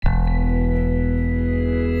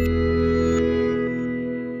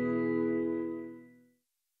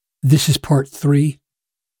This is part 3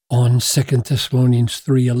 on 2 Thessalonians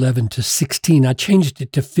 3:11 to 16. I changed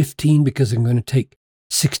it to 15 because I'm going to take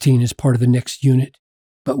 16 as part of the next unit,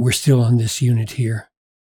 but we're still on this unit here.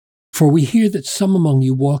 For we hear that some among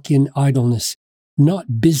you walk in idleness,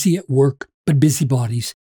 not busy at work, but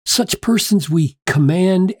busybodies. Such persons we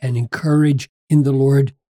command and encourage in the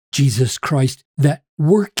Lord Jesus Christ, that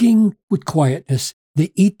working with quietness,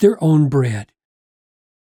 they eat their own bread.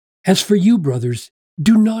 As for you, brothers,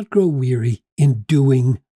 do not grow weary in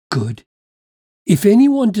doing good. If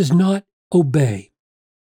anyone does not obey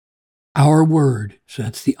our word, so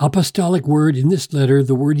that's the apostolic word in this letter,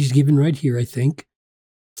 the word he's given right here, I think,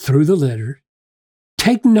 through the letter,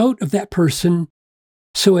 take note of that person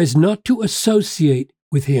so as not to associate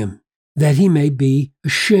with him, that he may be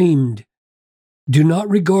ashamed. Do not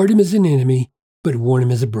regard him as an enemy, but warn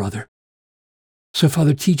him as a brother. So,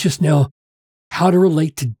 Father, teach us now how to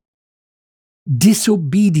relate to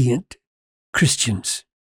disobedient Christians,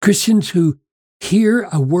 Christians who hear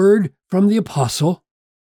a word from the apostle,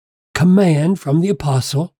 command from the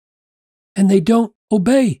apostle, and they don't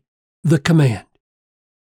obey the command.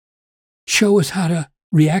 Show us how to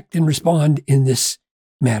react and respond in this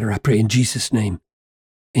matter, I pray in Jesus' name.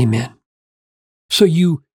 Amen. So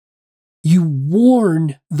you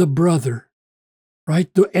warn the brother, right?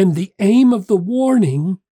 And the aim of the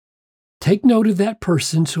warning, take note of that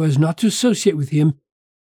person so as not to associate with him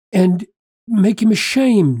and make him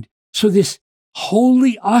ashamed. So this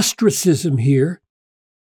holy ostracism here,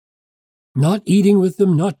 not eating with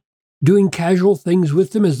them, not doing casual things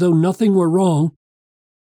with them as though nothing were wrong,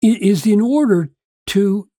 is in order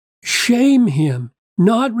to shame him,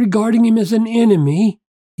 not regarding him as an enemy,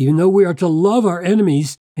 even though we are to love our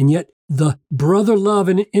enemies, and yet the brother love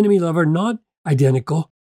and enemy love are not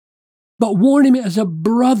identical, but warn him as a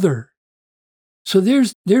brother. So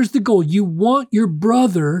there's the goal. You want your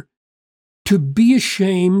brother to be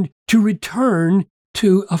ashamed, to return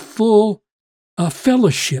to a full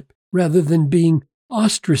fellowship rather than being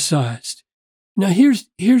ostracized. Now here's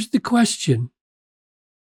the question.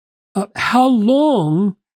 How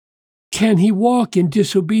long can he walk in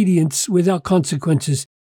disobedience without consequences?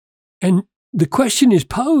 And the question is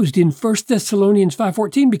posed in 1 Thessalonians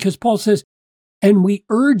 5:14 because Paul says, and we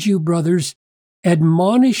urge you, brothers,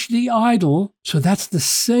 admonish the idle. So that's the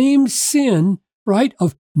same sin, right,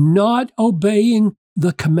 of not obeying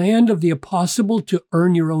the command of the apostle to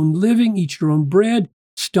earn your own living, eat your own bread,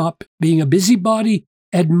 stop being a busybody,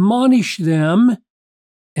 admonish them,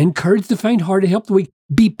 encourage the faint-hearted, help the weak,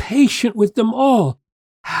 be patient with them all.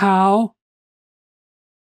 How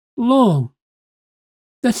long?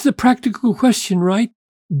 That's the practical question, right?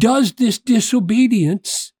 Does this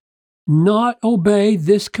disobedience, not obey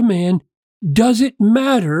this command, does it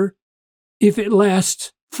matter if it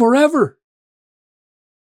lasts forever?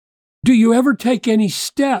 Do you ever take any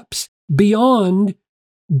steps beyond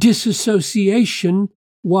disassociation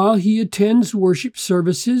while he attends worship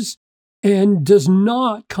services and does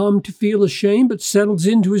not come to feel ashamed but settles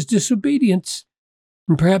into his disobedience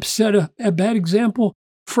and perhaps set a bad example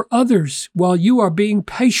for others while you are being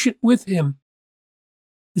patient with him?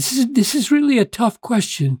 This is really a tough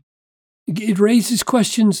question. It raises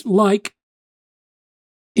questions like,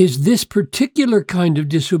 is this particular kind of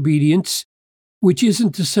disobedience, which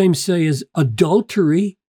isn't the same, say, as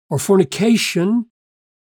adultery or fornication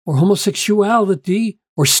or homosexuality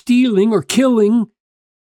or stealing or killing,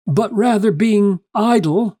 but rather being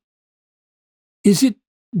idle, is it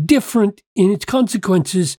different in its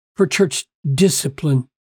consequences for church discipline?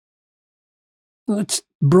 Let's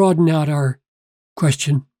broaden out our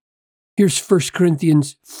question. Here's 1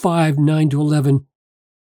 Corinthians 5:9-11,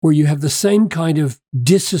 where you have the same kind of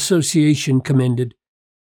disassociation commended.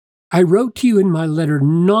 I wrote to you in my letter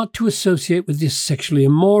not to associate with this sexually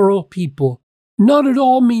immoral people, not at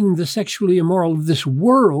all meaning the sexually immoral of this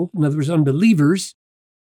world, in other words, unbelievers,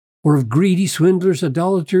 or of greedy swindlers,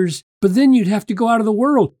 idolaters, but then you'd have to go out of the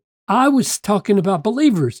world. I was talking about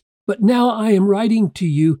believers, but now I am writing to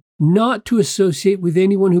you not to associate with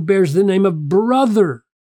anyone who bears the name of brother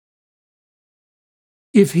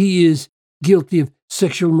if he is guilty of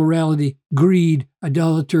sexual immorality, greed,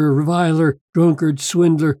 idolater, reviler, drunkard,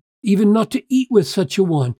 swindler, even not to eat with such a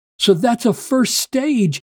one. So that's a first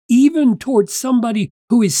stage, even towards somebody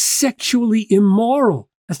who is sexually immoral.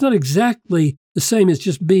 That's not exactly the same as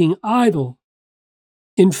just being idle.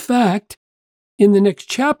 In fact, in the next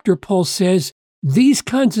chapter, Paul says, these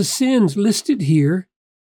kinds of sins listed here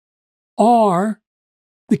are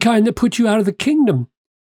the kind that put you out of the kingdom.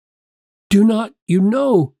 Do not you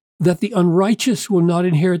know that the unrighteous will not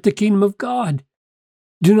inherit the kingdom of God?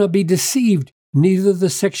 Do not be deceived. neither the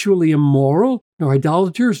sexually immoral, nor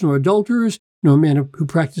idolaters, nor adulterers, nor men who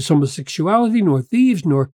practice homosexuality, nor thieves,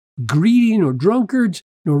 nor greedy, nor drunkards,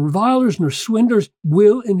 nor revilers, nor swindlers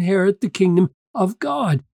will inherit the kingdom of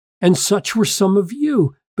God. And such were some of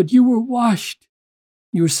you, but you were washed,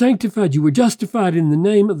 you were sanctified, you were justified in the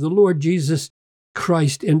name of the Lord Jesus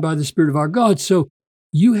Christ and by the Spirit of our God. So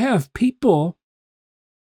you have people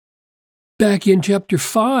back in chapter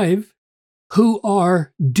 5 who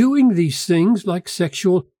are doing these things like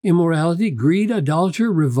sexual immorality, greed, idolatry,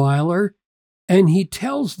 reviler, and he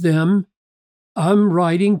tells them, I'm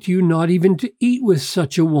writing to you not even to eat with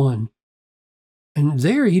such a one. And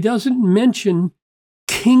there he doesn't mention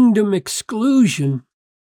kingdom exclusion.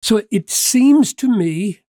 So it seems to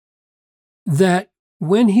me that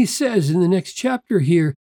when he says in the next chapter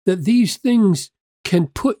here that these things can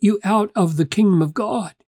put you out of the kingdom of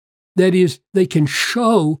God, that is, they can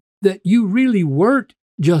show that you really weren't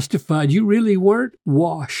justified, you really weren't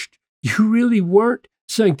washed, you really weren't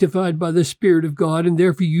sanctified by the Spirit of God, and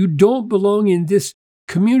therefore you don't belong in this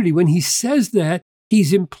community. When he says that,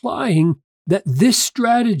 he's implying that this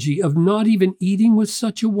strategy of not even eating with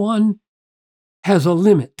such a one has a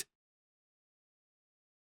limit.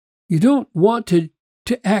 You don't want to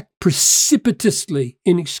act precipitously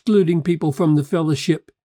in excluding people from the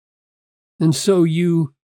fellowship. And so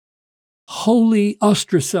you wholly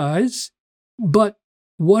ostracize. But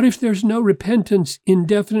what if there's no repentance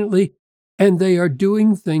indefinitely and they are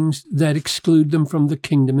doing things that exclude them from the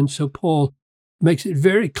kingdom? And so Paul makes it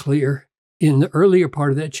very clear in the earlier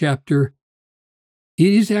part of that chapter.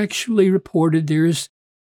 It is actually reported there is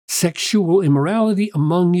sexual immorality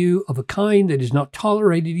among you of a kind that is not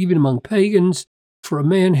tolerated even among pagans. For a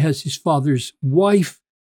man has his father's wife,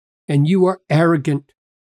 and you are arrogant.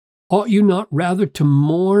 Ought you not rather to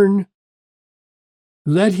mourn?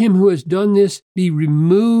 Let him who has done this be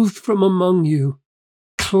removed from among you.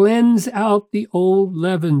 Cleanse out the old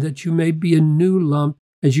leaven, that you may be a new lump,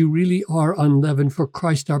 as you really are unleavened. For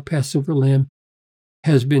Christ our Passover lamb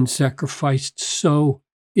has been sacrificed. So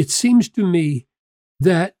it seems to me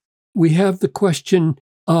that we have the question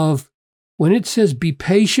of, when it says be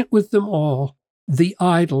patient with them all, the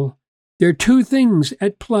idle, there are two things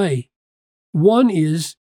at play. One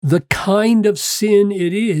is the kind of sin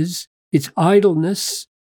it is. It's idleness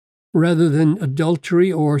rather than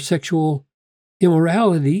adultery or sexual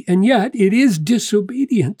immorality, and yet it is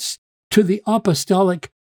disobedience to the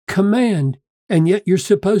apostolic command, and yet you're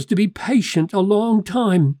supposed to be patient a long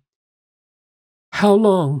time. How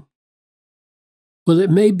long? Well,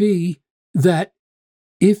 it may be that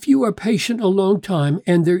if you are patient a long time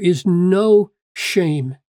and there is no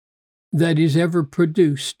shame that is ever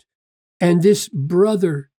produced, and this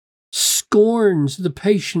brother scorns the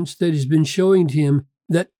patience that has been showing to him,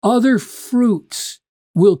 that other fruits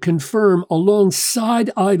will confirm alongside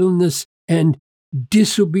idleness and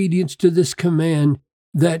disobedience to this command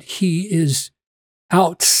that he is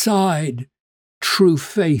outside true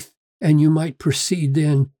faith, and you might proceed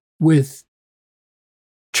then with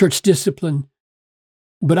church discipline.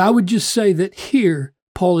 But I would just say that here,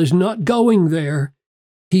 Paul is not going there.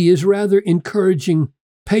 He is rather encouraging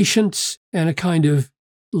patience and a kind of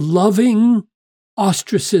loving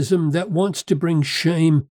ostracism that wants to bring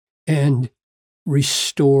shame and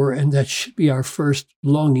restore. And that should be our first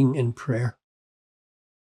longing in prayer.